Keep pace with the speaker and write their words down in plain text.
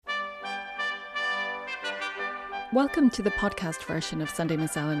Welcome to the podcast version of Sunday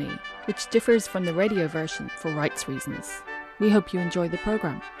Miscellany, which differs from the radio version for rights reasons. We hope you enjoy the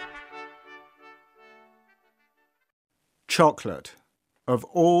programme. Chocolate. Of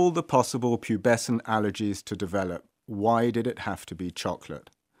all the possible pubescent allergies to develop, why did it have to be chocolate?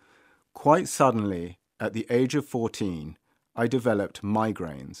 Quite suddenly, at the age of 14, I developed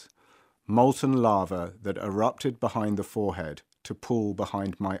migraines, molten lava that erupted behind the forehead to pool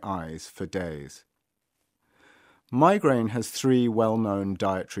behind my eyes for days. Migraine has three well-known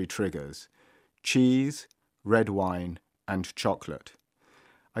dietary triggers: cheese, red wine, and chocolate.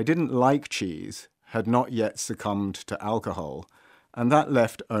 I didn't like cheese, had not yet succumbed to alcohol, and that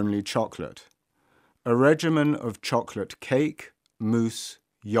left only chocolate. A regimen of chocolate cake, mousse,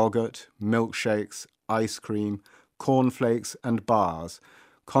 yogurt, milkshakes, ice cream, cornflakes, and bars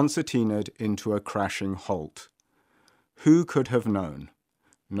concertinaed into a crashing halt. Who could have known?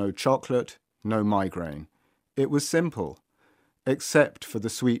 No chocolate, no migraine. It was simple, except for the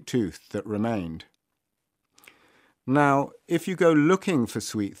sweet tooth that remained. Now, if you go looking for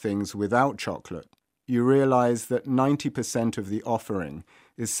sweet things without chocolate, you realize that 90% of the offering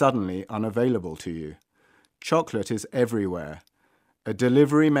is suddenly unavailable to you. Chocolate is everywhere, a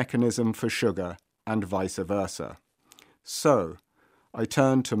delivery mechanism for sugar and vice versa. So, I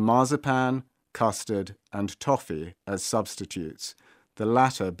turned to marzipan, custard, and toffee as substitutes, the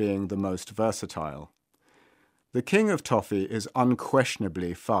latter being the most versatile. The king of toffee is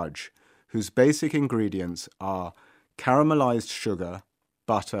unquestionably fudge, whose basic ingredients are caramelized sugar,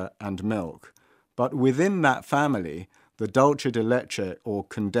 butter, and milk. But within that family, the dulce de leche or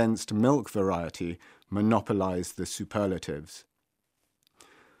condensed milk variety monopolized the superlatives.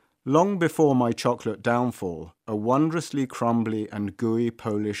 Long before my chocolate downfall, a wondrously crumbly and gooey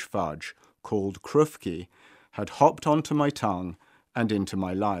Polish fudge called krówki had hopped onto my tongue and into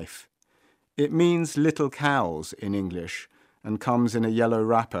my life. It means little cows in English and comes in a yellow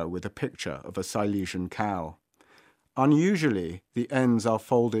wrapper with a picture of a Silesian cow. Unusually, the ends are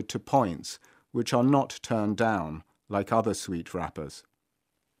folded to points, which are not turned down, like other sweet wrappers.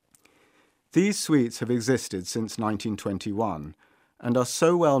 These sweets have existed since 1921 and are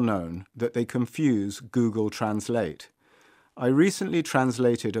so well known that they confuse Google Translate. I recently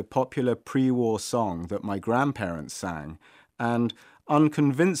translated a popular pre-war song that my grandparents sang, and,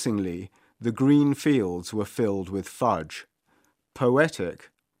 unconvincingly, the green fields were filled with fudge.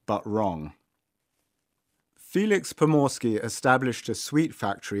 Poetic, but wrong. Felix Pomorski established a sweet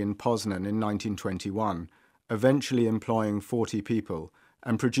factory in Poznan in 1921, eventually employing 40 people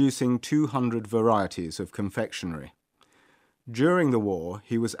and producing 200 varieties of confectionery. During the war,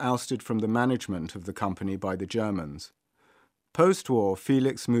 he was ousted from the management of the company by the Germans. Post-war,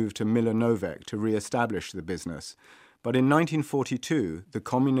 Felix moved to Milonovec to re-establish the business, but in 1942, the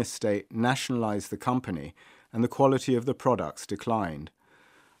communist state nationalized the company and the quality of the products declined.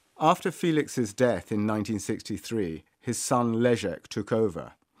 After Felix's death in 1963, his son Leszek took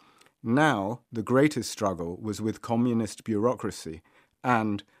over. Now, the greatest struggle was with communist bureaucracy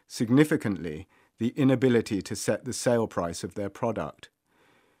and, significantly, the inability to set the sale price of their product.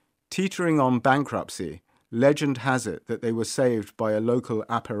 Teetering on bankruptcy, legend has it that they were saved by a local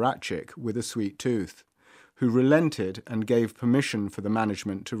apparatchik with a sweet tooth, who relented and gave permission for the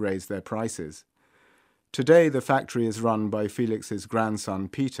management to raise their prices. Today, the factory is run by Felix's grandson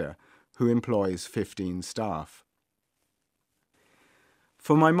Peter, who employs 15 staff.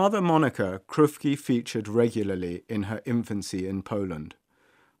 For my mother Monica, krówki featured regularly in her infancy in Poland.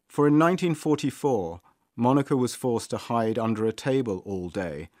 For in 1944, Monica was forced to hide under a table all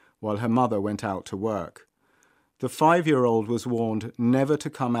day while her mother went out to work. The 5-year-old was warned never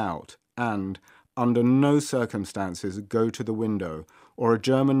to come out and, under no circumstances, go to the window, or a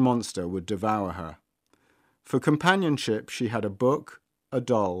German monster would devour her. For companionship, she had a book, a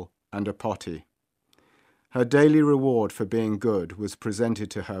doll, and a potty. Her daily reward for being good was presented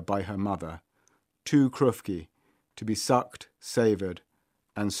to her by her mother, 2 krówki, to be sucked, savoured,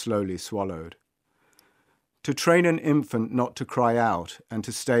 and slowly swallowed. To train an infant not to cry out and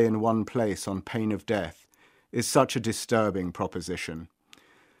to stay in one place on pain of death is such a disturbing proposition.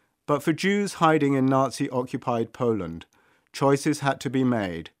 But for Jews hiding in Nazi-occupied Poland, choices had to be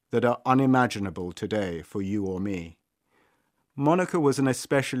made that are unimaginable today for you or me. Monica was an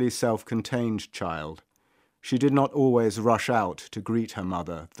especially self-contained child. She did not always rush out to greet her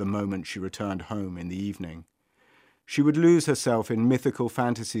mother the moment she returned home in the evening. She would lose herself in mythical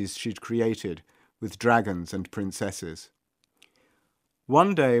fantasies she'd created with dragons and princesses.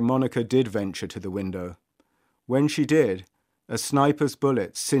 One day Monica did venture to the window. When she did, a sniper's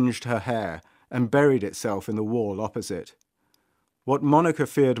bullet singed her hair and buried itself in the wall opposite. What Monica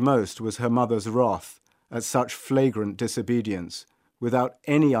feared most was her mother's wrath at such flagrant disobedience, without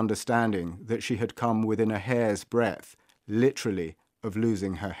any understanding that she had come within a hair's breadth, literally, of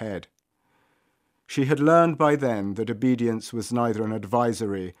losing her head. She had learned by then that obedience was neither an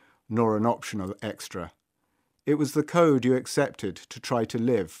advisory nor an optional extra. It was the code you accepted to try to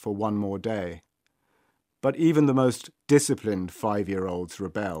live for one more day. But even the most disciplined 5-year-olds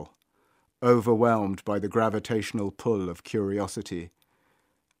rebel, overwhelmed by the gravitational pull of curiosity.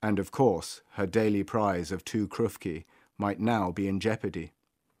 And of course, her daily prize of 2 krufki might now be in jeopardy.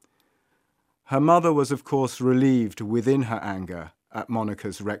 Her mother was of course relieved within her anger at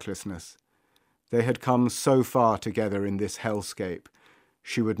Monica's recklessness. They had come so far together in this hellscape,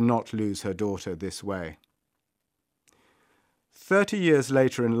 she would not lose her daughter this way. 30 years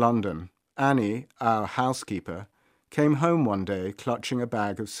later in London, Annie, our housekeeper, came home one day clutching a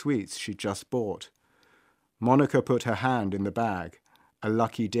bag of sweets she'd just bought. Monica put her hand in the bag, a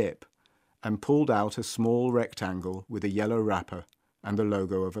lucky dip, and pulled out a small rectangle with a yellow wrapper and the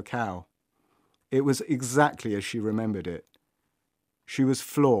logo of a cow. It was exactly as she remembered it. She was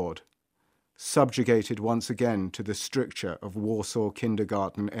floored, subjugated once again to the stricture of Warsaw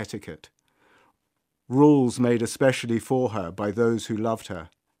kindergarten etiquette. Rules made especially for her by those who loved her,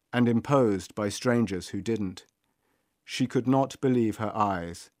 and imposed by strangers who didn't. She could not believe her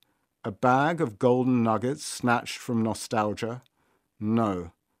eyes. A bag of golden nuggets snatched from nostalgia?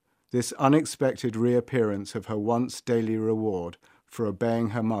 No. This unexpected reappearance of her once daily reward for obeying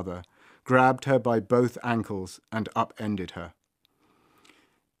her mother grabbed her by both ankles and upended her.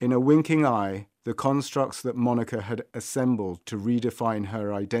 In a winking eye, the constructs that Monica had assembled to redefine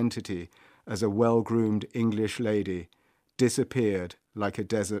her identity as a well-groomed English lady disappeared like a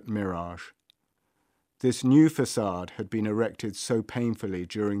desert mirage. This new facade had been erected so painfully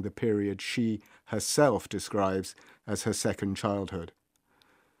during the period she herself describes as her second childhood.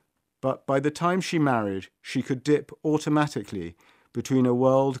 But by the time she married, she could dip automatically between a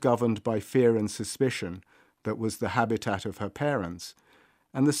world governed by fear and suspicion that was the habitat of her parents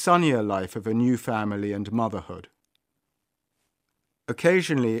and the sunnier life of a new family and motherhood.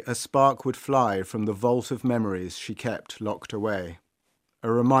 Occasionally a spark would fly from the vault of memories she kept locked away,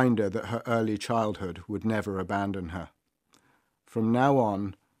 a reminder that her early childhood would never abandon her. From now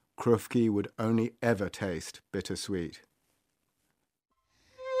on, krufki would only ever taste bittersweet.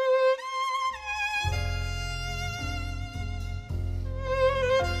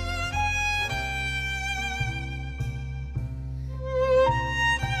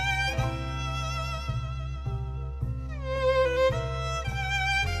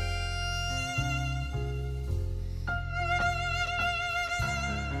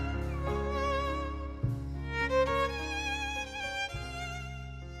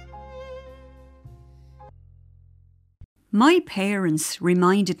 My parents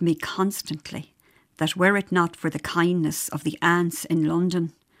reminded me constantly that were it not for the kindness of the aunts in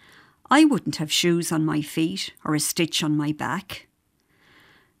London, I wouldn't have shoes on my feet or a stitch on my back.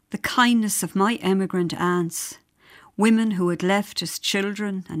 The kindness of my emigrant aunts, women who had left as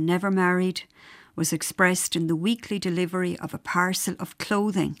children and never married, was expressed in the weekly delivery of a parcel of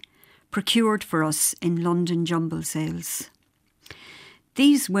clothing procured for us in London jumble sales.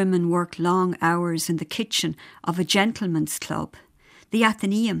 These women worked long hours in the kitchen of a gentleman's club, the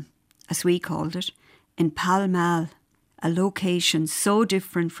Athenaeum, as we called it, in Pall Mall, a location so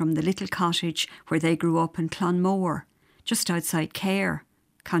different from the little cottage where they grew up in Clonmore, just outside Carey,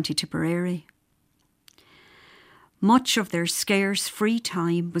 County Tipperary. Much of their scarce free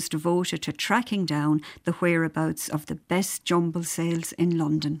time was devoted to tracking down the whereabouts of the best jumble sales in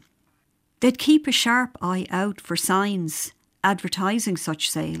London. They'd keep a sharp eye out for signs advertising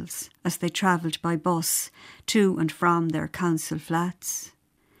such sales as they travelled by bus to and from their council flats.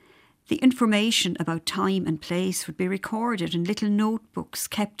 The information about time and place would be recorded in little notebooks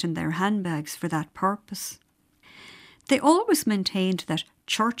kept in their handbags for that purpose. They always maintained that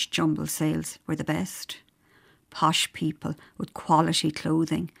church jumble sales were the best. Posh people with quality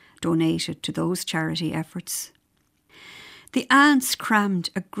clothing donated to those charity efforts. The aunts crammed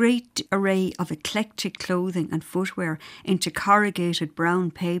a great array of eclectic clothing and footwear into corrugated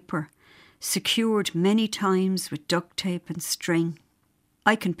brown paper, secured many times with duct tape and string.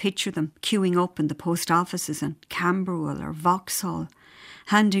 I can picture them queuing up in the post offices in Camberwell or Vauxhall,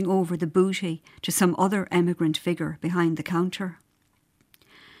 handing over the booty to some other emigrant figure behind the counter.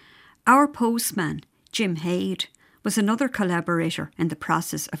 Our postman, Jim Haid, was another collaborator in the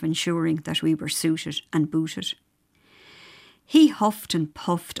process of ensuring that we were suited and booted. He huffed and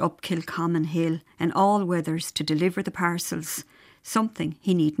puffed up Kilcommon Hill in all weathers to deliver the parcels, something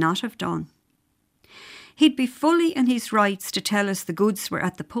he need not have done. He'd be fully in his rights to tell us the goods were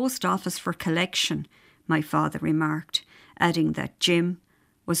at the post office for collection, my father remarked, adding that Jim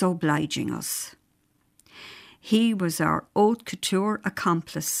was obliging us. He was our haute couture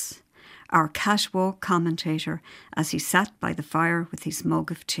accomplice, our catwalk commentator as he sat by the fire with his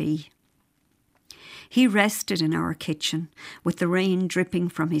mug of tea. He rested in our kitchen with the rain dripping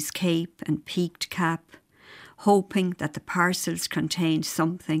from his cape and peaked cap, hoping that the parcels contained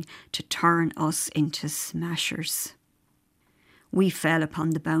something to turn us into smashers. We fell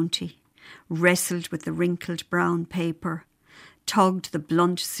upon the bounty, wrestled with the wrinkled brown paper, tugged the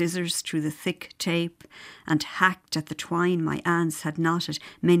blunt scissors through the thick tape, and hacked at the twine my aunts had knotted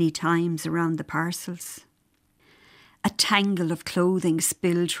many times around the parcels. A tangle of clothing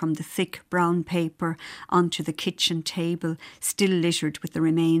spilled from the thick brown paper onto the kitchen table, still littered with the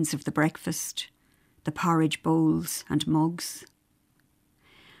remains of the breakfast, the porridge bowls and mugs.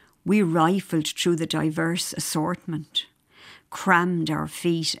 We rifled through the diverse assortment, crammed our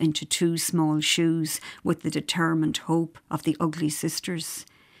feet into 2 small shoes with the determined hope of the ugly sisters,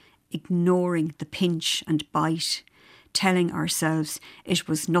 ignoring the pinch and bite, telling ourselves it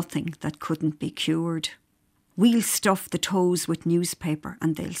was nothing that couldn't be cured. We'll stuff the toes with newspaper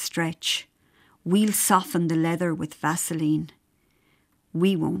and they'll stretch. We'll soften the leather with Vaseline.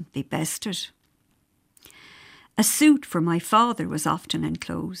 We won't be bested. A suit for my father was often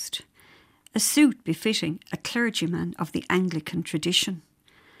enclosed, a suit befitting a clergyman of the Anglican tradition,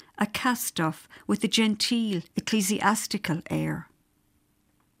 a cast-off with a genteel ecclesiastical air.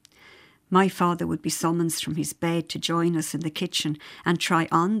 My father would be summoned from his bed to join us in the kitchen and try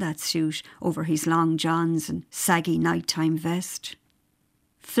on that suit over his long johns and saggy nighttime vest.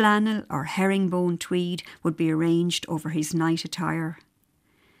 Flannel or herringbone tweed would be arranged over his night attire.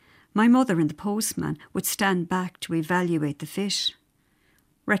 My mother and the postman would stand back to evaluate the fit,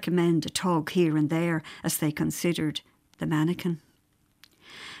 recommend a tug here and there as they considered the mannequin.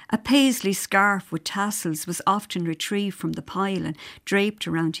 A paisley scarf with tassels was often retrieved from the pile and draped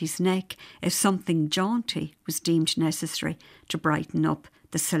around his neck if something jaunty was deemed necessary to brighten up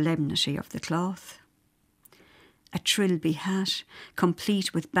the solemnity of the cloth. A trilby hat,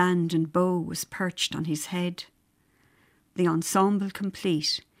 complete with band and bow, was perched on his head. The ensemble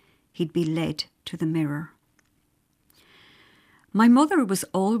complete, he'd be led to the mirror. My mother was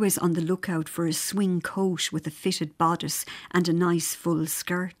always on the lookout for a swing coat with a fitted bodice and a nice full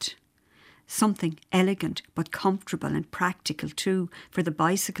skirt. Something elegant but comfortable and practical too for the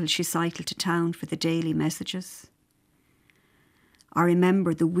bicycle she cycled to town for the daily messages. I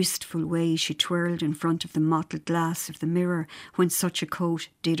remember the wistful way she twirled in front of the mottled glass of the mirror when such a coat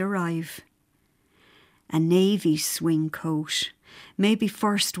did arrive. A navy swing coat, maybe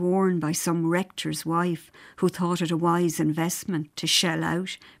first worn by some rector's wife who thought it a wise investment to shell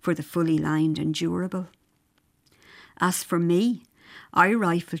out for the fully lined and durable. As for me, I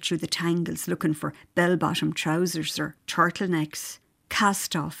rifled through the tangles looking for bell-bottom trousers or turtlenecks,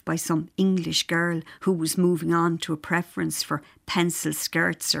 cast off by some English girl who was moving on to a preference for pencil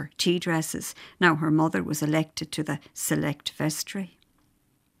skirts or tea dresses, now her mother was elected to the select vestry.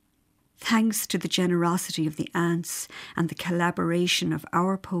 Thanks to the generosity of the aunts and the collaboration of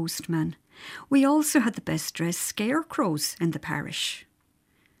our postman, we also had the best-dressed scarecrows in the parish.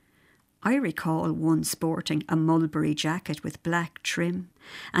 I recall one sporting a mulberry jacket with black trim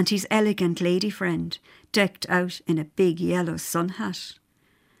and his elegant lady friend decked out in a big yellow sun hat.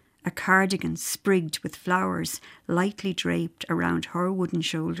 A cardigan sprigged with flowers lightly draped around her wooden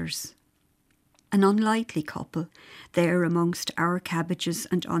shoulders. An unlikely couple, there amongst our cabbages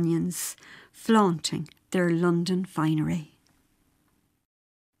and onions, flaunting their London finery.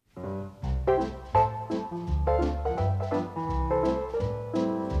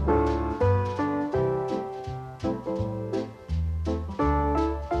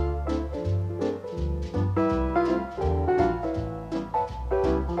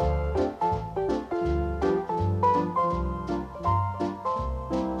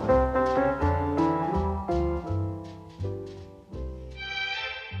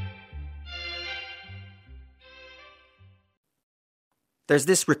 There's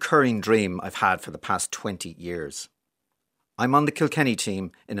this recurring dream I've had for the past 20 years. I'm on the Kilkenny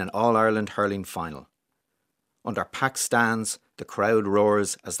team in an All-Ireland hurling final. Under packed stands, the crowd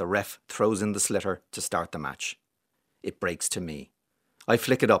roars as the ref throws in the sliotar to start the match. It breaks to me. I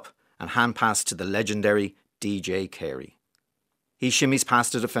flick it up and hand pass to the legendary DJ Carey. He shimmies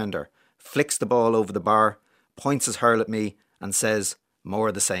past the defender, flicks the ball over the bar, points his hurl at me and says, "More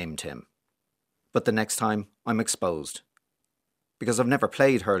of the same, Tim." But the next time, I'm exposed. Because I've never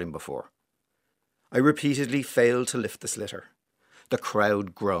played hurling before. I repeatedly fail to lift the sliotar. The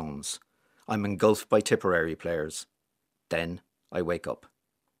crowd groans. I'm engulfed by Tipperary players. Then I wake up.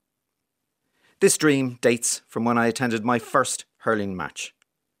 This dream dates from when I attended my first hurling match.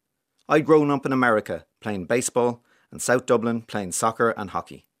 I'd grown up in America playing baseball and South Dublin playing soccer and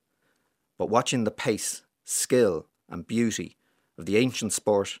hockey. But watching the pace, skill and beauty of the ancient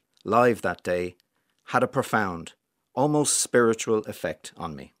sport live that day had a profound, almost spiritual effect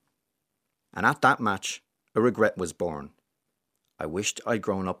on me. And at that match, a regret was born. I wished I'd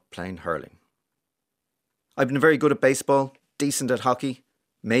grown up playing hurling. I've been very good at baseball, decent at hockey.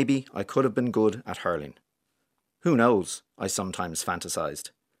 Maybe I could have been good at hurling. Who knows, I sometimes fantasised.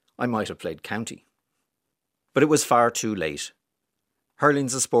 I might have played county. But it was far too late.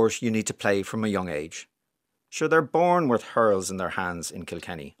 Hurling's a sport you need to play from a young age. Sure, they're born with hurls in their hands in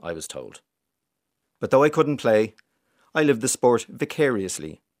Kilkenny, I was told. But though I couldn't play, I lived the sport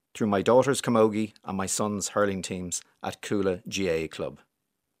vicariously through my daughter's camogie and my son's hurling teams at Coola GA Club.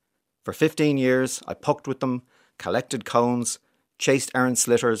 For 15 years, I pucked with them, collected cones, chased errant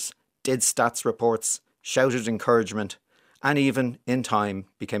slitters, did stats reports, shouted encouragement, and even, in time,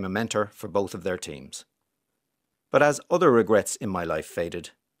 became a mentor for both of their teams. But as other regrets in my life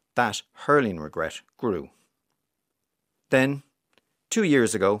faded, that hurling regret grew. Then, 2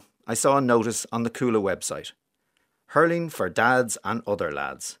 years ago, I saw a notice on the Coola website, hurling for dads and other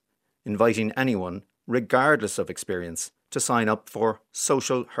lads, inviting anyone, regardless of experience, to sign up for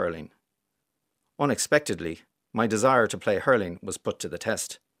social hurling. Unexpectedly, my desire to play hurling was put to the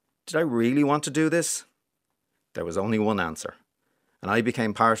test. Did I really want to do this? There was only one answer, and I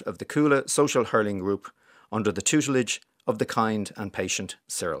became part of the Coola social hurling group under the tutelage of the kind and patient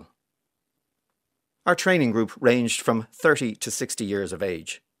Cyril. Our training group ranged from 30 to 60 years of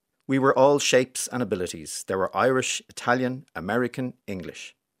age. We were all shapes and abilities. There were Irish, Italian, American,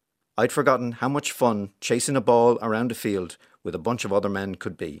 English. I'd forgotten how much fun chasing a ball around a field with a bunch of other men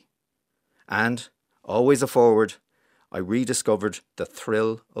could be. And, always a forward, I rediscovered the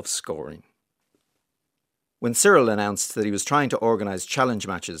thrill of scoring. When Cyril announced that he was trying to organise challenge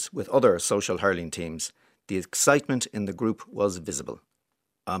matches with other social hurling teams, the excitement in the group was visible.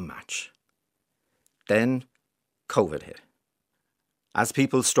 A match. Then, COVID hit. As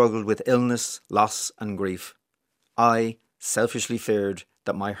people struggled with illness, loss and grief, I selfishly feared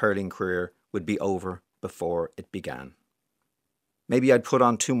that my hurling career would be over before it began. Maybe I'd put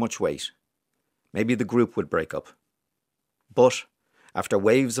on too much weight. Maybe the group would break up. But, after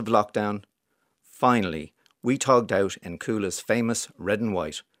waves of lockdown, finally we togged out in Coola's famous red and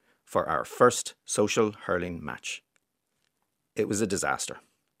white for our first social hurling match. It was a disaster.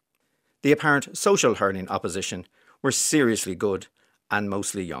 The apparent social hurling opposition were seriously good and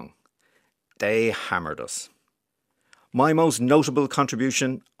mostly young. They hammered us. My most notable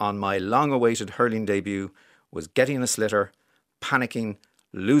contribution on my long-awaited hurling debut was getting a slitter, panicking,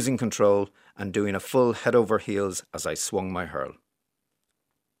 losing control and doing a full head over heels as I swung my hurl.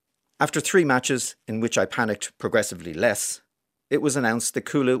 After 3 matches in which I panicked progressively less, it was announced that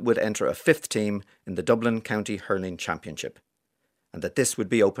Coola would enter a 5th team in the Dublin County Hurling Championship and that this would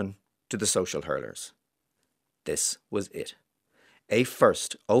be open to the social hurlers. This was it. A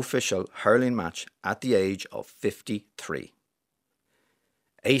first official hurling match at the age of 53.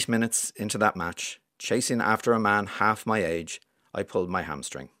 8 minutes into that match, chasing after a man half my age, I pulled my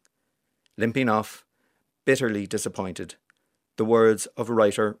hamstring. Limping off, bitterly disappointed, the words of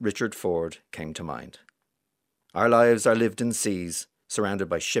writer Richard Ford came to mind. Our lives are lived in seas, surrounded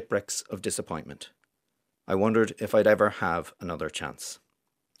by shipwrecks of disappointment. I wondered if I'd ever have another chance.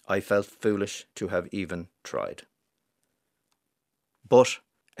 I felt foolish to have even tried. But,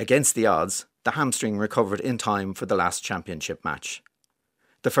 against the odds, the hamstring recovered in time for the last championship match.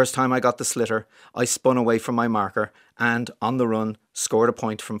 The first time I got the slitter, I spun away from my marker and, on the run, scored a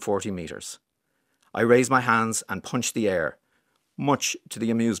point from 40 metres. I raised my hands and punched the air, much to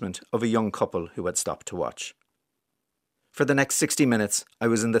the amusement of a young couple who had stopped to watch. For the next 60 minutes, I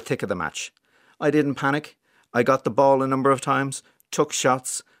was in the thick of the match. I didn't panic. I got the ball a number of times, took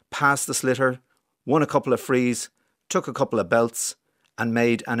shots, passed the slitter, won a couple of frees, took a couple of belts, and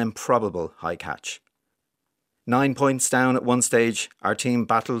made an improbable high catch. 9 points down at one stage, our team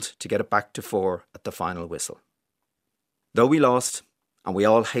battled to get it back to 4 at the final whistle. Though we lost, and we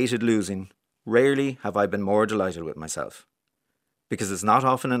all hated losing, rarely have I been more delighted with myself. Because it's not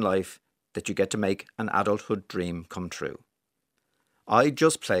often in life that you get to make an adulthood dream come true. I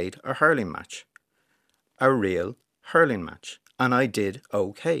just played a hurling match. A real hurling match. And I did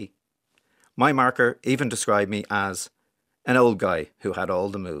okay. My marker even described me as an old guy who had all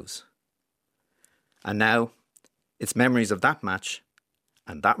the moves. And now, it's memories of that match,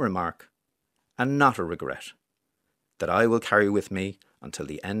 and that remark, and not a regret, that I will carry with me until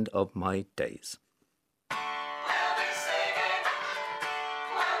the end of my days.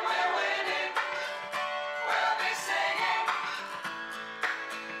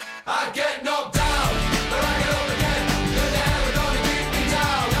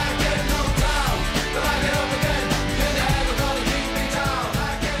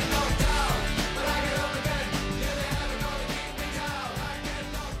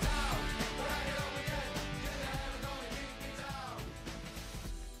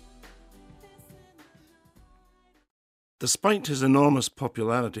 Despite his enormous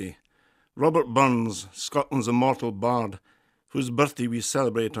popularity, Robert Burns, Scotland's immortal bard, whose birthday we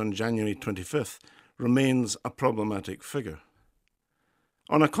celebrate on January 25th, remains a problematic figure.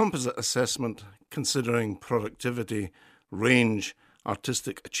 On a composite assessment, considering productivity, range,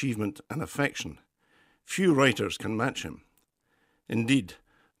 artistic achievement and affection, few writers can match him. Indeed,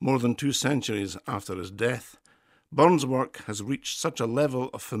 more than 2 centuries after his death, Burns' work has reached such a level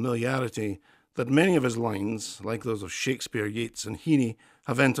of familiarity that many of his lines, like those of Shakespeare, Yeats and Heaney,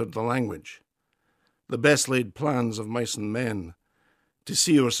 have entered the language. The best laid plans of mice and men, to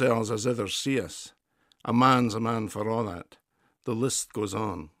see ourselves as others see us, a man's a man for all that. The list goes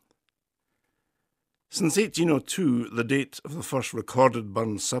on. Since 1802, the date of the first recorded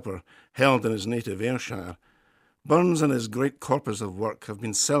Burns supper held in his native Ayrshire, Burns and his great corpus of work have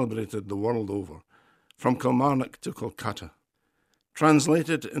been celebrated the world over, from Kilmarnock to Kolkata.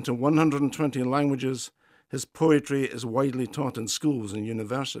 Translated into 120 languages, his poetry is widely taught in schools and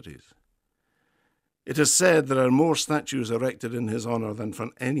universities. It is said there are more statues erected in his honour than for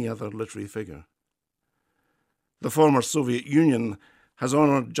any other literary figure. The former Soviet Union has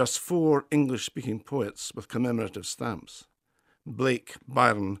honoured just 4 English-speaking poets with commemorative stamps: Blake,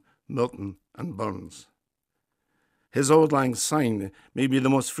 Byron, Milton and Burns. His Auld Lang Syne may be the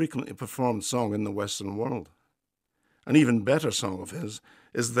most frequently performed song in the Western world. An even better song of his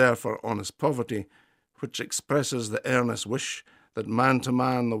is There for Honest Poverty, which expresses the earnest wish that man to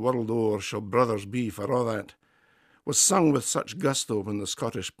man the world o'er shall brothers be for all that, was sung with such gusto when the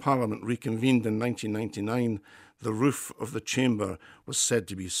Scottish Parliament reconvened in 1999, the roof of the chamber was said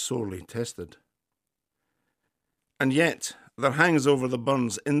to be sorely tested. And yet, there hangs over the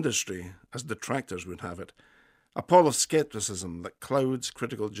Burns industry, as detractors would have it, a pall of scepticism that clouds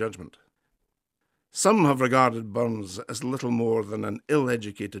critical judgment. Some have regarded Burns as little more than an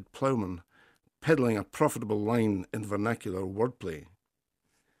ill-educated ploughman, peddling a profitable line in vernacular wordplay.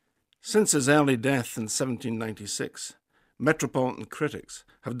 Since his early death in 1796, metropolitan critics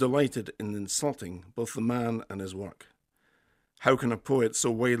have delighted in insulting both the man and his work. How can a poet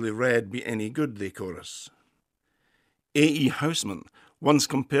so widely read be any good, they chorus. A.E. Houseman once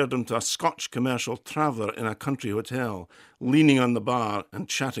compared him to a Scotch commercial traveller in a country hotel, leaning on the bar and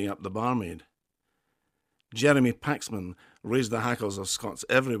chatting up the barmaid. Jeremy Paxman raised the hackles of Scots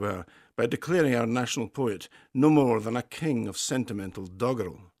everywhere by declaring our national poet no more than a king of sentimental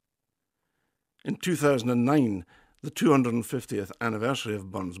doggerel. In 2009, the 250th anniversary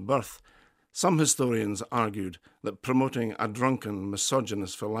of Burns' birth, some historians argued that promoting a drunken,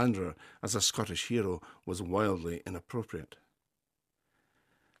 misogynist philanderer as a Scottish hero was wildly inappropriate.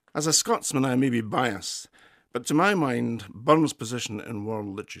 As a Scotsman, I may be biased, but to my mind, Burns' position in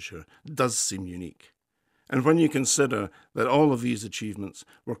world literature does seem unique. And when you consider that all of these achievements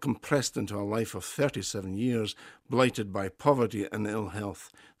were compressed into a life of 37 years, blighted by poverty and ill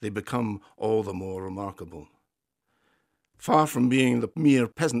health, they become all the more remarkable. Far from being the mere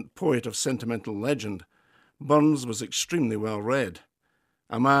peasant poet of sentimental legend, Burns was extremely well read,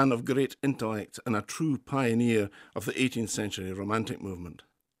 a man of great intellect and a true pioneer of the 18th century Romantic movement.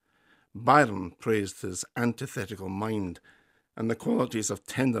 Byron praised his antithetical mind and the qualities of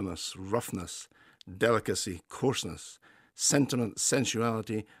tenderness, roughness, delicacy, coarseness, sentiment,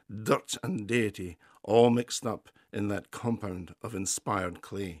 sensuality, dirt and deity, all mixed up in that compound of inspired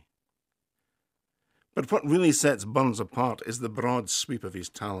clay. But what really sets Burns apart is the broad sweep of his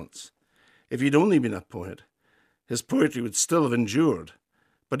talents. If he'd only been a poet, his poetry would still have endured,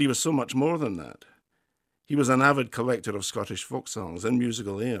 but he was so much more than that. He was an avid collector of Scottish folk songs and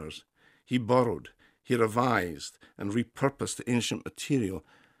musical airs. He borrowed, he revised and repurposed the ancient material,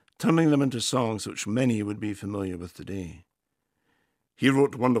 turning them into songs which many would be familiar with today. He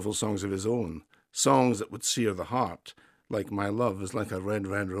wrote wonderful songs of his own, songs that would sear the heart, like My Love is Like a Red,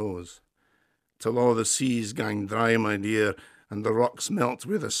 Red Rose. Till all the seas gang dry, my dear, and the rocks melt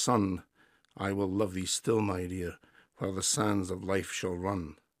with the sun, I will love thee still, my dear, while the sands of life shall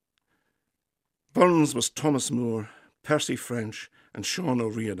run. Burns was Thomas Moore, Percy French, and Sean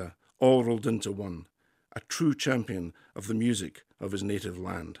O'Riordan, all rolled into one, a true champion of the music of his native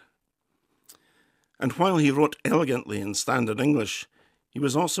land. And while he wrote elegantly in standard English, he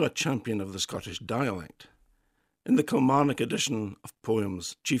was also a champion of the Scottish dialect. In the Kilmarnock edition of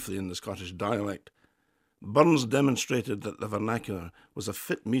poems, chiefly in the Scottish dialect, Burns demonstrated that the vernacular was a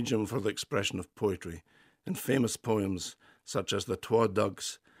fit medium for the expression of poetry in famous poems such as the Twa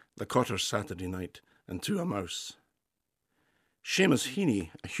Dugs, the Cotter's Saturday Night, and To a Mouse. Seamus Heaney,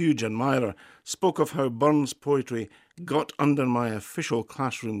 a huge admirer, spoke of how Burns' poetry got under my official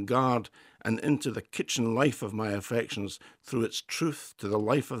classroom guard and into the kitchen life of my affections through its truth to the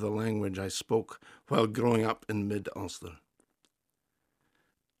life of the language I spoke while growing up in mid-Ulster.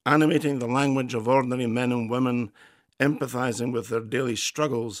 Animating the language of ordinary men and women, empathising with their daily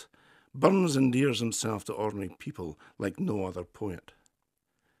struggles, Burns endears himself to ordinary people like no other poet.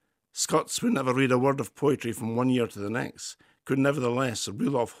 Scots who never read a word of poetry from one year to the next could nevertheless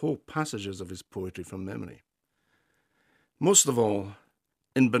reel off whole passages of his poetry from memory. Most of all,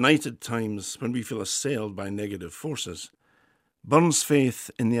 in benighted times when we feel assailed by negative forces, Burns'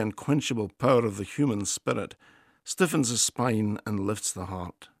 faith in the unquenchable power of the human spirit stiffens the spine and lifts the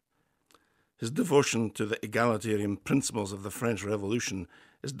heart. His devotion to the egalitarian principles of the French Revolution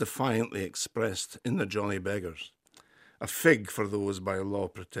is defiantly expressed in The Jolly Beggars. A fig for those by law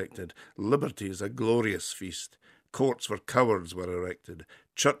protected, liberty is a glorious feast, courts where cowards were erected,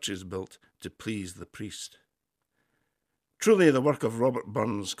 churches built to please the priest. Truly the work of Robert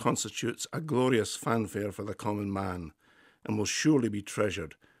Burns constitutes a glorious fanfare for the common man, and will surely be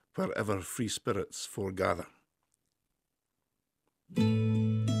treasured wherever free spirits foregather.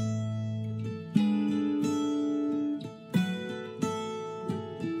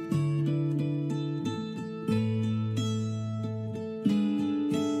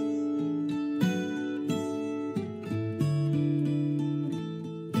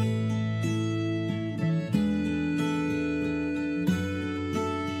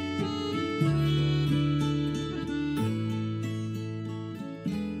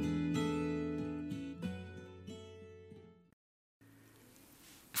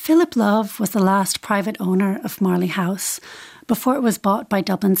 Philip Love was the last private owner of Marley House before it was bought by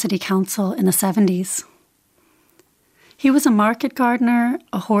Dublin City Council in the 70s. He was a market gardener,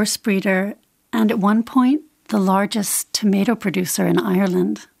 a horse breeder, and at one point the largest tomato producer in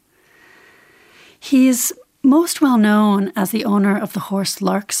Ireland. He is most well known as the owner of the horse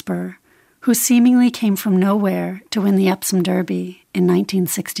Larkspur, who seemingly came from nowhere to win the Epsom Derby in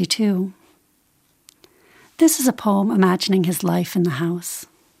 1962. This is a poem imagining his life in the house.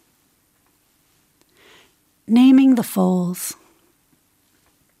 Naming the foals.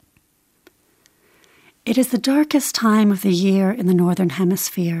 It is the darkest time of the year in the Northern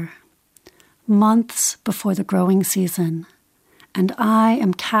Hemisphere, months before the growing season, and I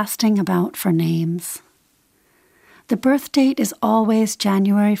am casting about for names. The birth date is always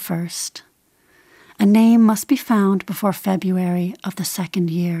January 1st. A name must be found before February of the second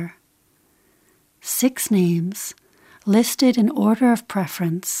year. 6 names, listed in order of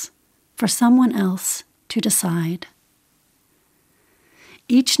preference, for someone else to decide.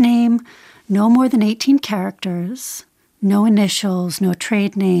 Each name no more than 18 characters, no initials, no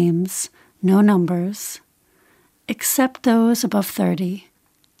trade names, no numbers, except those above 30,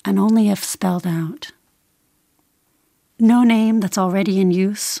 and only if spelled out. No name that's already in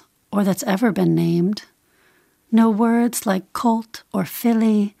use or that's ever been named. No words like colt or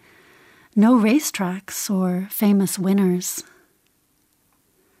filly. No racetracks or famous winners.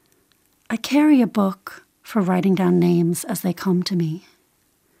 I carry a book for writing down names as they come to me.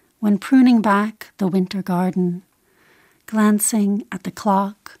 When pruning back the winter garden, glancing at the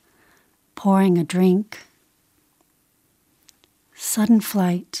clock, pouring a drink. Sudden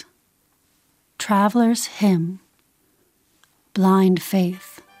flight, traveler's hymn, blind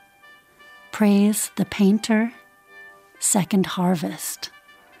faith, praise the painter, second harvest,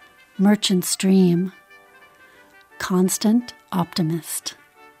 merchant's dream, constant optimist.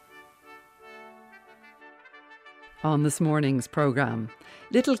 On this morning's programme,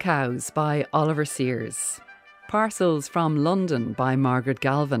 Little Cows by Oliver Sears, Parcels from London by Margaret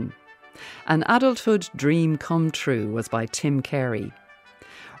Galvin, An Adulthood Dream Come True was by Tim Carey,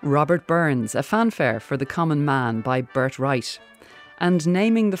 Robert Burns, A Fanfare for the Common Man by Bert Wright, and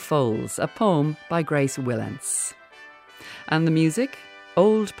Naming the Foals, a poem by Grace Wilentz. And the music,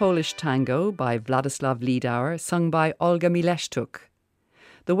 Old Polish Tango by Władysław Lidauer, sung by Olga Mileszczuk.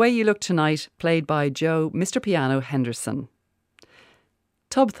 The Way You Look Tonight, played by Joe Mr. Piano Henderson.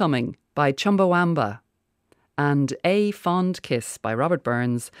 Tub Thumbing by Chumbawamba. And A Fond Kiss by Robert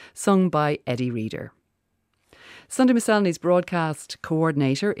Burns, sung by Eddie Reader. Sunday Miscellany's broadcast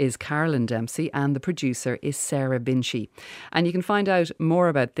coordinator is Carolyn Dempsey and the producer is Sarah Binchy. And you can find out more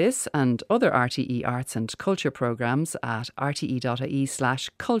about this and other RTE arts and culture programmes at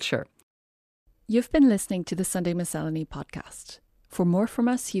rte.ie/culture. You've been listening to the Sunday Miscellany podcast. For more from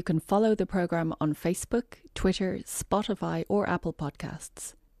us, you can follow the programme on Facebook, Twitter, Spotify or Apple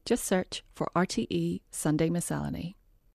Podcasts. Just search for RTE Sunday Miscellany.